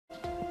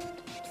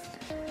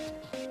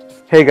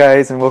Hey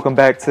guys, and welcome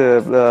back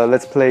to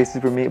Let's Play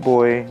Super Meat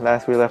Boy.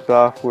 Last we left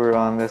off, we're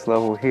on this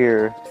level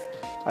here.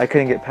 I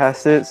couldn't get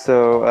past it,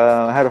 so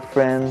I had a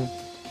friend.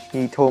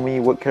 He told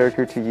me what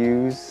character to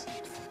use.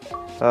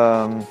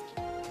 Told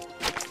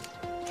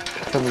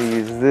me to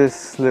use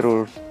this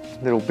little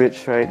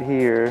bitch right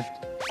here.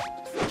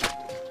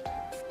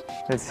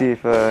 Let's see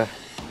if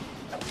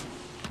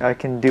I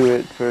can do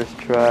it first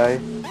try.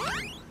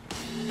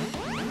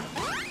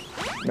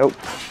 Nope.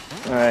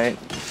 All right.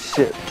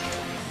 Shit.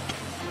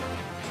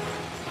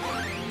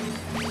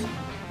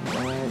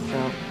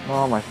 Jump.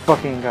 Oh my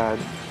fucking god.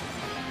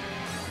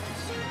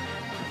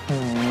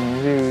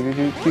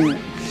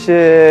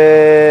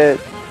 Shit.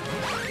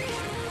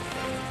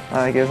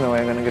 I guess no way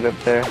I'm gonna get up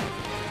there.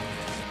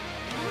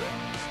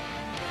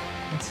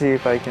 Let's see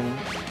if I can.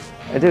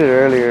 I did it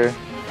earlier.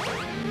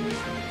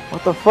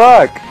 What the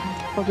fuck?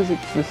 What the fuck is it?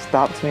 Just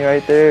stops me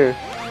right there.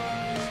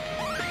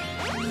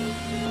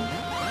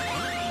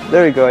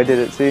 There we go, I did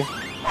it, see?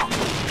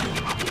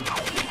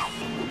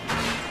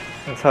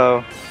 That's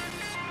how.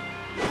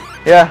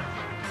 Yeah,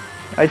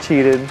 I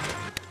cheated.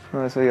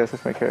 Oh, so yes,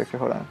 that's my character.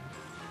 Hold on.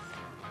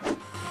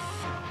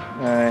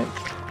 Alright.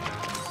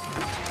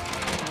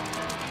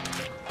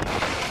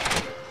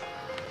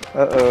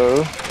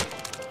 Uh-oh.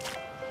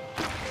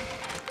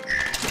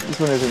 This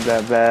one isn't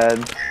that bad.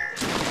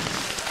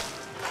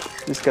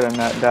 Just gotta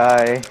not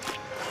die.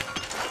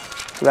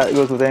 That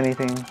goes with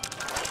anything.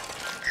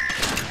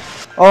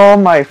 Oh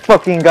my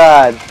fucking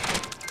god!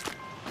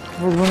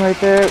 There's one right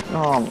there.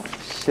 Oh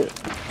shit.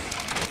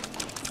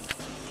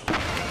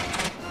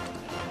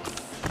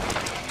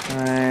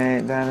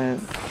 Alright, damn it.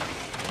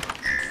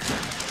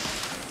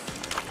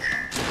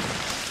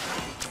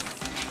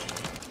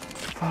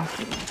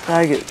 Fucking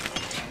faggot.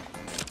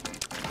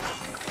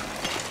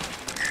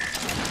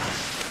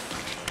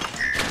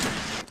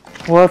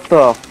 What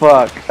the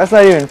fuck? That's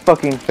not even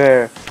fucking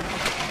fair.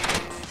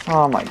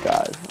 Oh my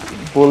god.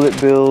 Bullet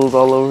bills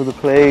all over the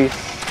place.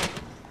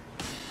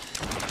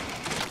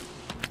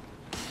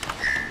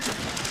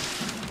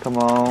 Come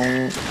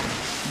on.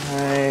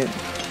 Alright.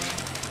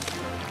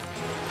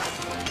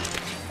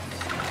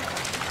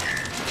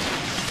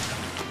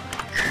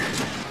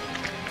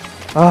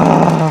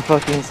 Ah,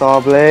 fucking saw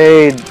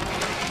blade.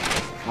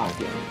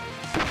 Fucking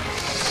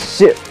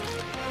shit.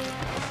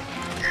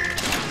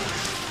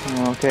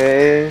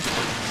 Okay.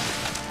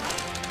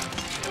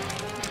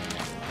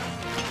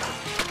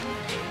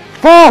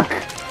 Fuck!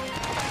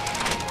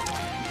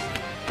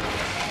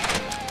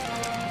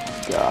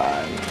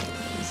 God.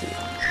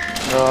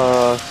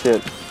 Oh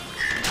shit.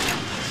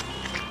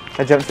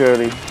 I jumped too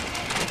early.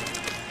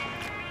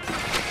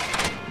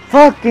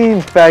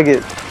 Fucking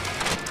faggot.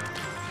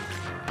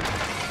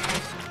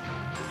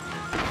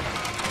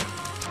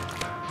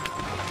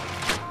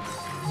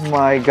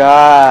 My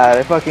god,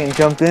 I fucking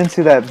jumped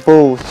into that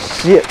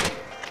bullshit.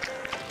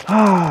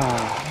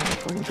 Ah, I'm gonna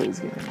fucking play this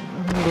game.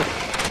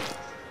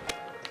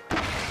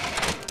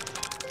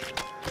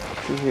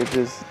 We could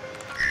just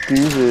do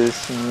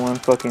this in one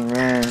fucking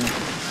run.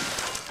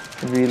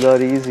 It'd be a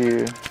lot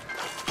easier.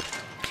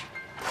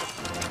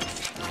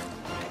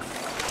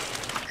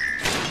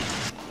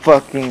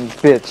 Fucking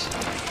bitch.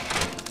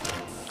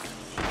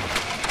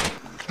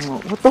 Oh,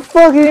 what the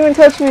fuck? He didn't even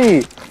touch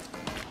me!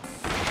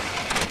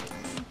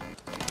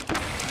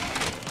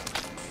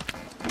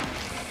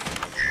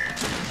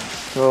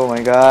 Oh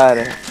my god.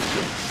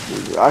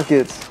 These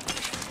rockets.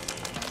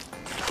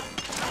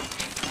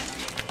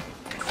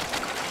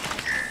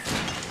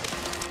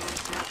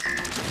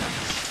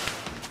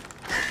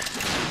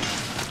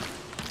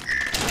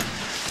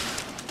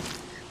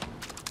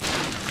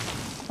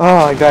 Oh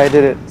my god, I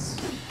did it.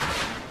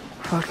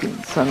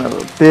 Fucking son of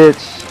a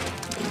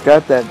bitch.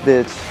 Got that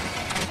bitch.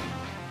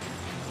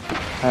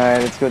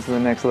 Alright, let's go to the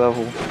next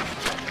level.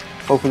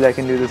 Hopefully I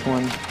can do this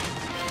one.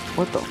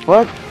 What the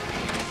fuck?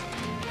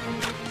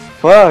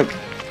 Fuck!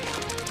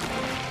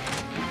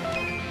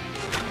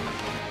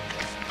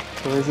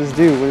 What does this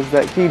do? What does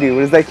that key do?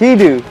 What does that key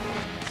do?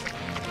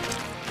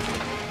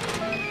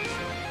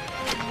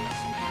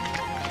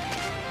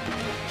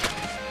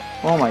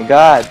 Oh my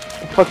god.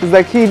 What the fuck does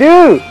that key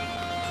do?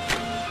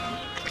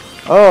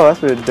 Oh,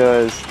 that's what it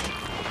does.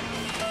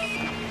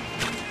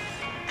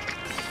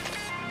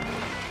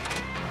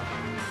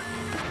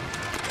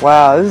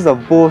 Wow, this is a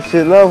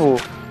bullshit level.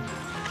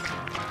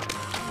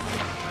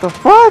 What the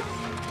fuck?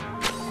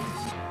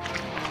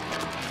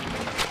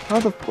 How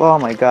the oh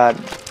my god.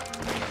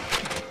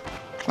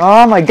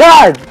 Oh my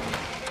god!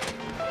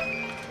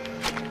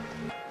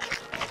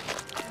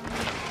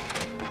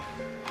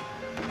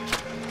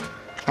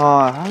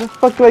 Oh, how the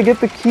fuck do I get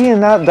the key and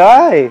not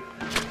die?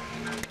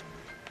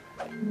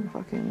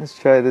 Fucking let's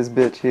try this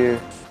bitch here.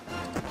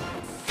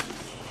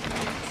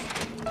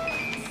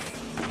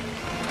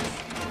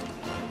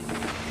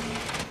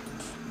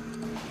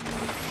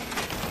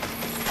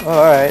 Oh,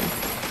 alright.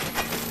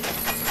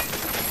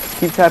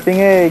 Keep tapping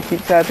A,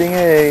 keep tapping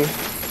A.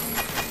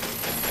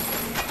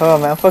 Oh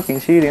man, I'm fucking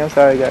cheating, I'm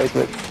sorry guys,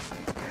 but...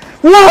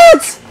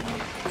 What?!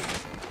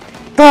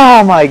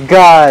 Oh my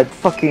god,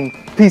 fucking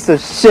piece of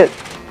shit.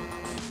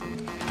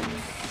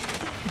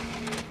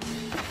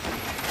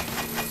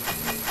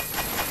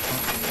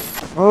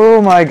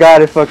 Oh my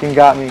god, it fucking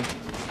got me.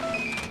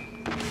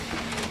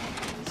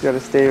 Just gotta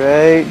stay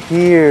right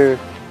here.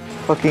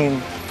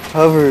 Fucking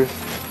hover.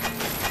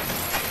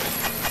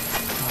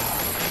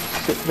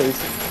 Oh, shit face.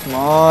 Come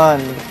on,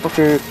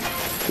 motherfucker.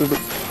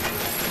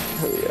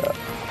 Hurry up.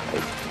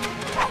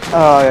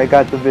 Oh, I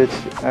got the bitch.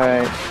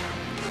 Alright.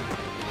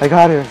 I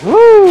got her.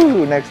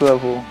 Woo! Next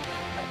level.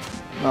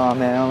 Oh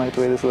man, I don't like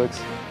the way this looks.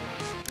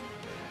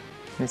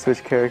 Let me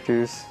switch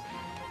characters.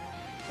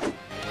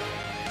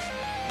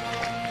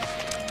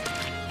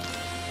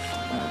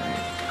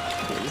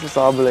 This is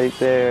Bleh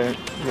there.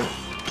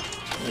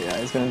 Yeah,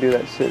 he's gonna do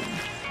that shit.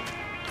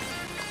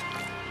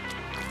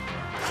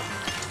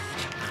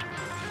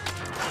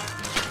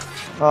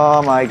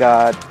 Oh my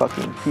god,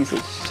 fucking piece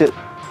of shit.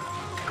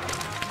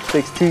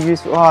 Takes 2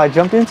 years. Oh, I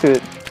jumped into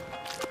it.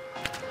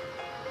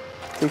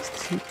 Takes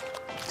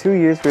two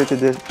years for it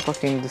to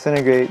fucking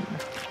disintegrate.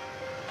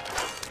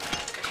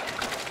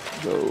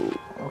 Go.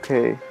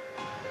 Okay.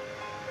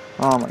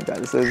 Oh my god,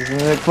 this is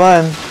gonna look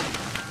fun.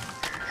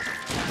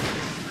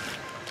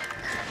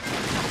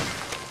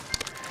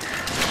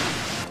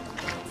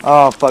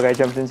 Oh fuck, I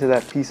jumped into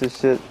that piece of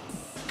shit.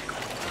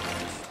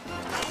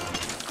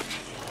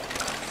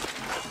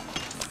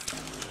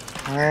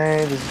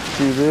 Alright, just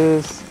do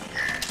this.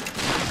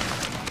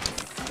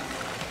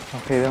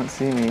 Okay, they don't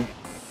see me.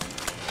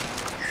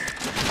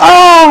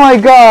 Oh my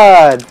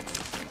god!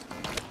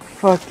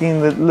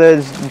 Fucking the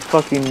ledge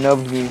fucking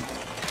nubbed me.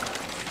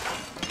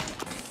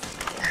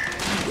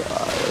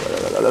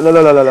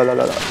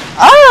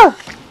 Ah!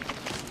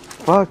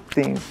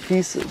 Fucking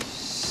piece of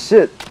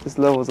shit. This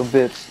level's a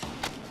bitch.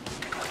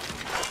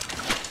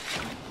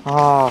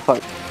 Oh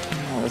fuck.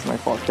 Oh, that's my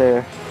fault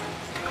there.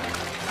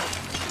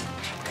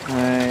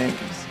 Alright,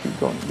 just keep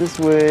going this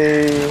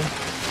way.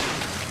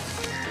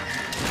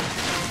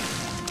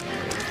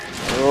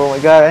 Oh my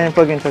god, I didn't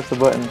fucking touch the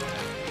button.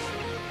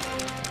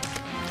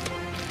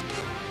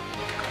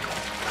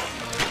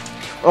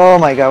 Oh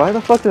my god, why the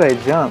fuck did I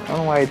jump? I don't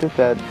know why I did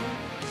that.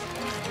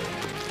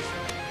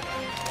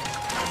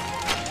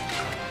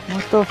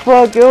 What the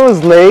fuck? It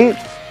was late.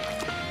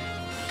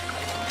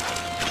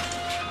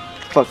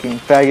 Fucking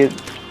faggot.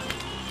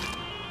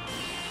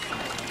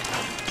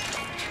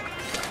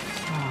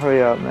 Oh,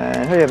 hurry up,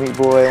 man. Hurry up, meat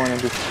boy. I want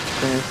to just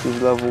finish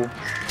this level.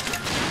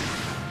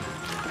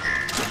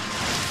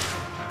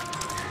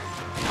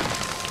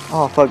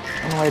 Oh fuck.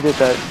 I don't know why I did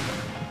that.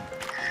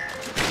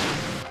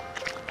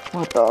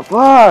 What the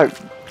fuck?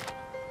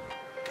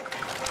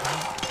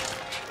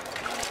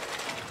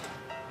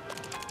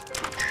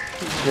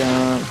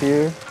 Jump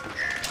here.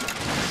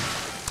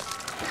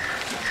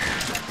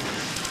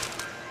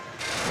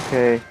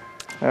 Okay.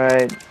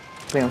 Alright. I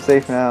think I'm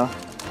safe now.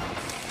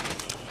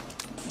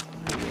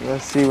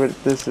 Let's see what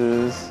this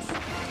is.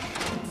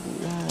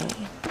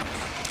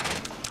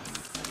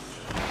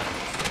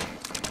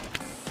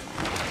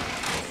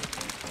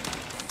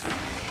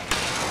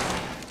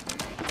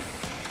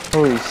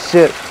 Holy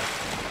shit.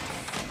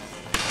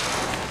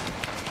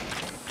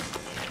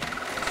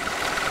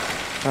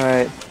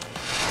 Alright.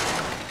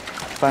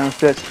 Final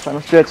stretch,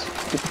 final stretch.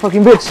 Get the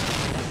fucking bitch!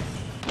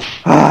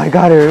 Ah, I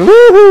got her!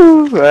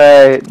 Woohoo!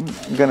 Alright,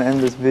 I'm gonna end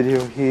this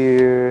video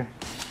here.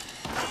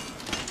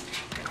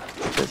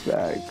 Put this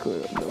back,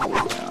 put the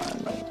level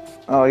down.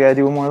 Oh, I gotta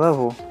do one more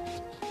level.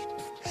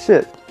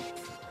 Shit.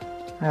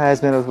 I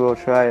just might as well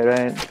try it,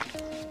 right?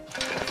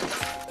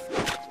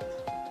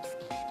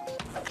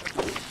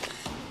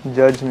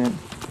 Judgment.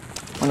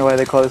 Wonder why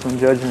they call this one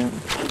Judgment.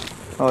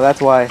 Oh, that's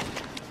why.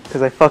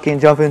 Because I fucking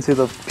jump into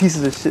the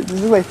pieces of shit.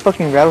 This is like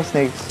fucking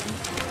rattlesnakes.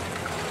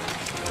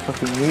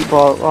 Fucking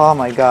meatball. Oh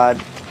my god.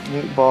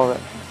 Meatball.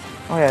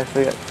 Oh yeah, I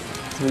forgot.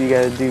 That's what you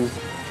gotta do. You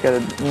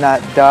gotta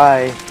not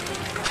die.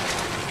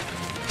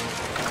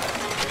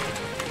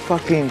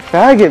 Fucking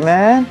faggot,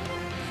 man.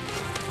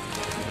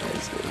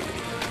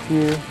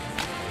 Here.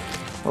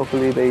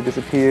 Hopefully they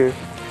disappear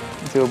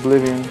into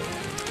oblivion.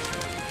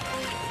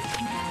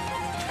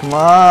 Come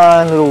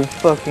on, little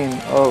fucking.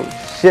 Oh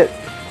shit.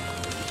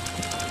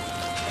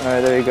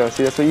 Alright, there you go.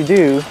 See, that's what you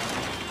do.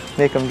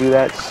 Make them do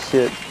that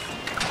shit.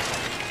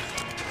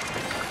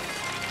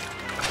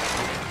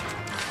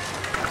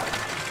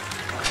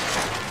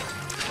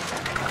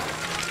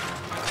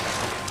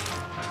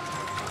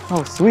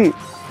 Oh, sweet.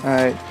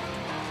 Alright.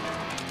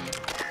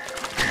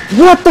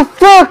 What the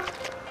fuck?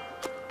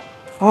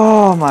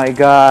 Oh my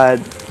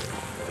god.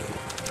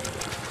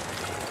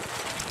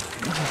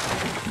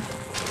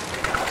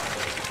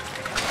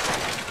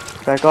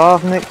 Back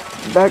off, Nick.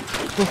 Back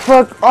the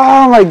fuck.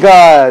 Oh my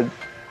god.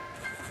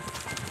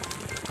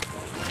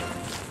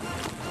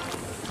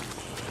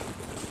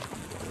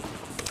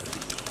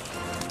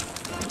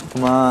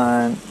 Come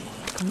on.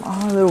 Come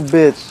on, little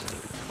bitch.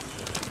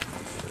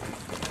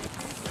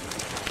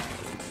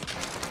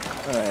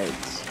 Alright.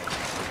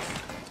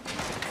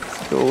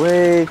 Let's go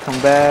away. Come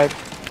back.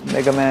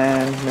 Mega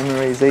Man.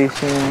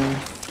 Memorization.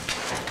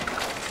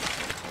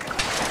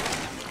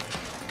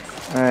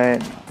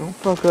 Alright. Don't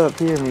fuck up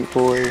here, meat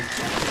boy.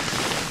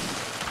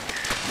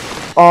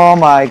 Oh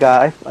my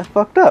god, I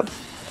fucked up.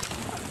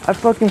 I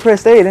fucking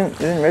pressed A, it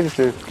didn't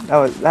register.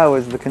 That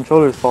was the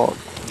controller's fault.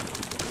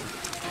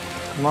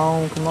 Come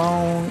on, come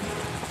on.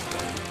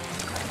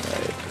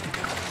 Right.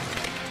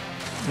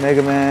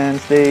 Mega Man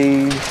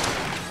stage.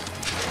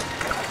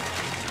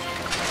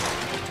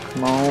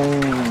 Come on,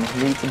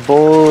 meet the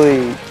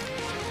boy.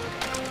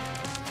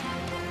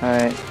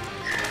 Alright.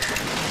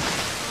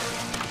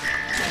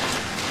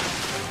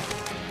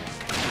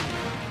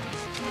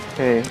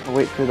 Okay, I'll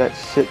wait for that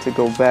shit to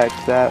go back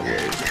that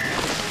way.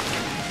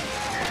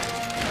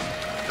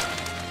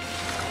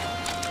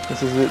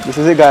 This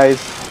is it guys.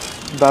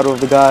 Battle of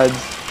the gods.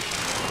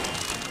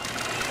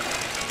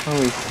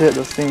 Holy shit,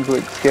 those things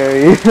look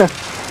scary.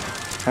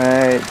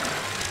 Alright.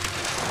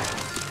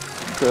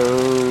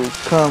 So,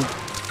 come.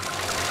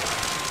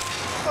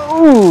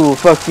 Ooh,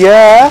 fuck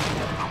yeah!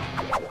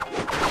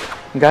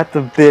 Got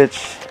the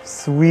bitch.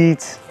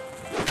 Sweet.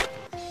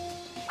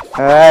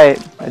 Alright,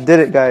 I did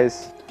it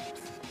guys.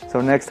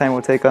 So next time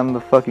we'll take on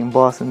the fucking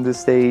boss in this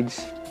stage.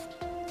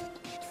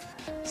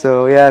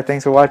 So yeah,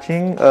 thanks for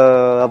watching.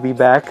 I'll be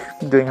back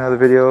doing another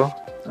video.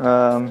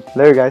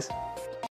 Later guys.